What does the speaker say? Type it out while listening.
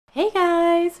Hey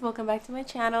guys, welcome back to my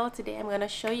channel. Today I'm going to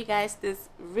show you guys this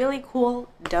really cool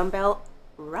dumbbell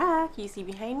rack you see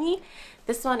behind me.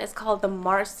 This one is called the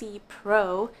Marcy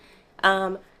Pro.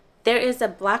 There is a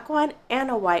black one and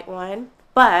a white one,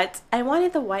 but I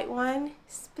wanted the white one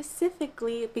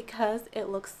specifically because it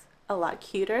looks a lot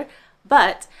cuter.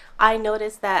 But I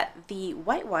noticed that the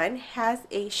white one has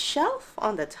a shelf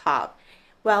on the top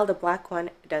while the black one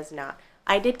does not.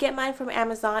 I did get mine from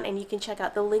Amazon, and you can check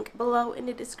out the link below in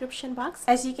the description box.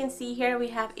 As you can see here, we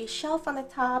have a shelf on the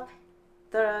top,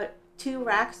 the two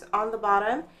racks on the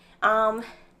bottom.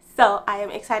 So I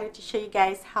am excited to show you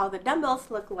guys how the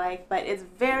dumbbells look like, but it's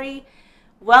very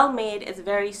well made. It's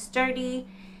very sturdy,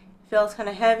 feels kind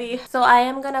of heavy. So I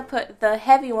am gonna put the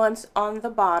heavy ones on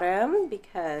the bottom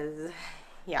because,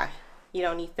 yeah, you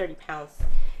don't need 30 pounds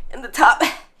in the top.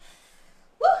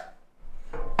 Woo!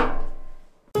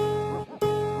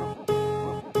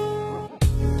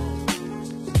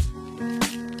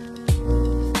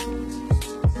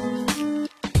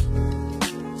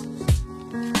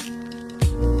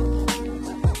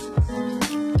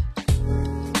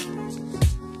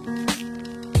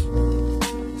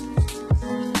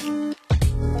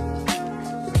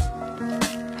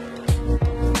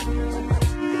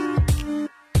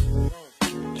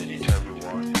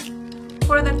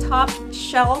 For the top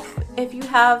shelf, if you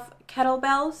have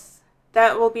kettlebells,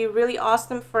 that will be really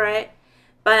awesome for it.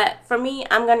 But for me,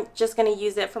 I'm just gonna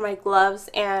use it for my gloves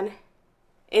and,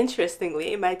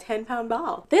 interestingly, my 10-pound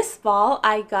ball. This ball,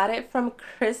 I got it from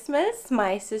Christmas.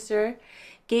 My sister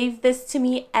gave this to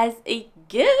me as a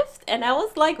gift, and I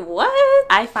was like, what?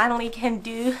 I finally can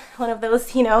do one of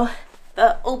those, you know,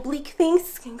 the oblique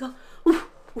things. Can go, oof,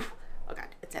 oof. Oh God,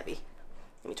 it's heavy.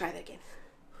 Let me try that again.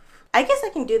 I guess I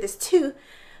can do this too,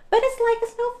 but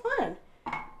it's no fun.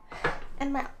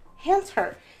 And my hands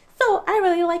hurt. So I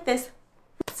really like this.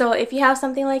 So if you have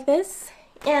something like this,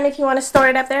 and if you want to store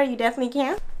it up there, you definitely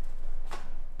can.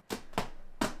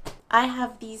 I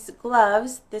have these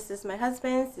gloves. This is my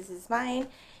husband's, this is mine.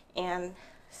 And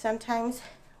sometimes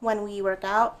when we work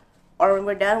out or when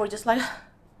we're done, we're just like,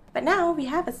 but now we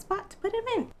have a spot to put them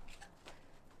in.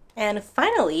 And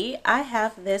finally, I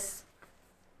have this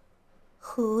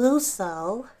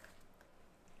Huluso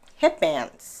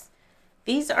headbands.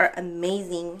 These are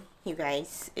amazing, you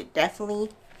guys. It definitely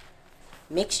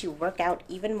makes you work out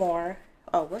even more.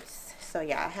 Oh, whoops. So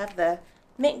yeah, I have the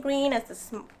mint green as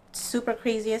the super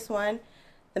craziest one,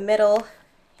 the middle,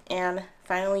 and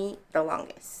finally the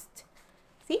longest.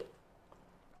 See?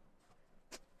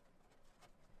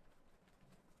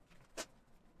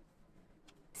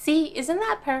 See, isn't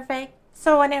that perfect?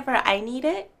 So whenever I need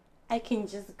it, I can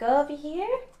just go over here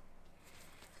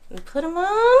and put them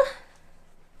on.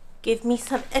 Give me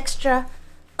some extra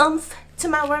oomph to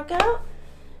my workout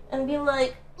and be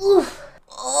like, oof,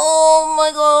 oh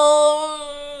my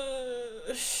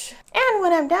gosh. And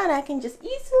when I'm done, I can just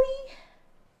easily,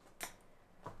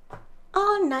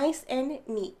 all nice and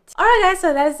neat. Alright guys,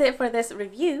 so that is it for this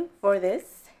review for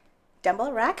this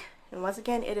dumbbell rack. And once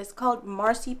again, it is called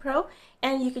Marcy Pro,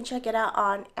 and you can check it out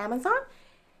on Amazon.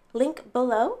 Link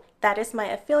below. That is my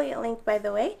affiliate link, by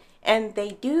the way. And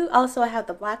they do also have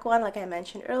the black one, like I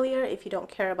mentioned earlier, if you don't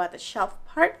care about the shelf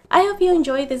part. I hope you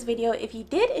enjoyed this video. If you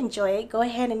did enjoy it, go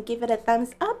ahead and give it a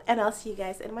thumbs up, and I'll see you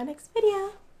guys in my next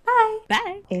video. Bye!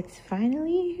 Bye! It's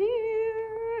finally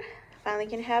here. Finally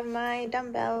can have my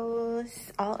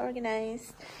dumbbells all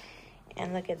organized.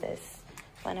 And look at this.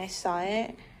 When I saw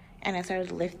it, and I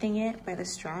started lifting it by the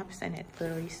straps, and it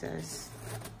literally says,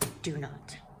 do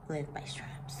not live by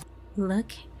straps.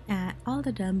 Look at all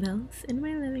the dumbbells in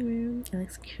my living room. It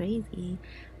looks crazy,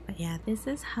 but yeah, this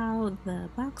is how the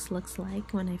box looks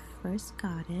like when I first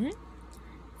got it.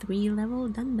 3-level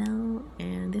dumbbell,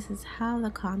 and this is how the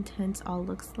contents all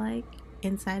looks like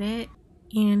inside it.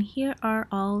 And here are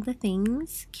all the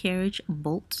things: carriage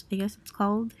bolts, I guess it's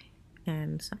called,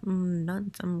 and some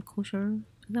nuts, some kosher.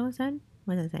 Is that what it said?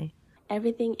 What did it say?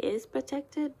 Everything is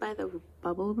protected by the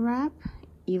bubble wrap.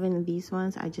 Even these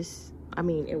ones, I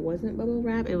mean, it wasn't bubble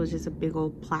wrap, it was just a big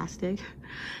old plastic.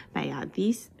 But yeah,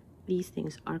 these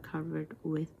things are covered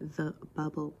with the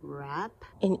bubble wrap.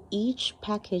 And each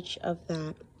package of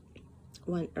that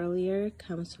one earlier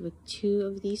comes with 2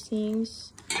 of these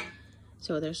things.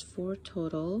 So there's 4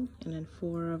 total, and then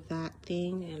 4 of that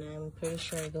thing, and I'm pretty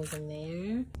sure it goes in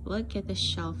there. Look at the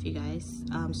shelf, you guys.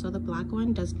 So the black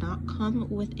one does not come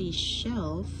with a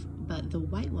shelf, but the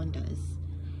white one does.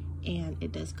 And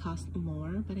it does cost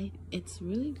more, but it's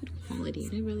really good quality,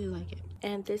 and I really like it.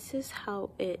 And this is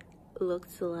how it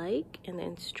looks like in the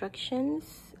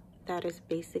instructions. That is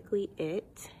basically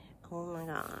it. Oh my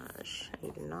gosh, I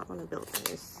do not want to build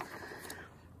this.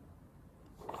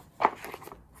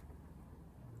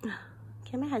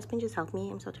 Can my husband just help me?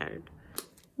 I'm so tired.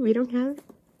 We don't have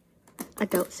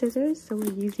adult scissors, so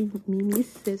we're using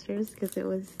Mimi's scissors because it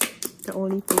was the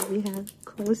only thing we have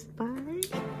close by.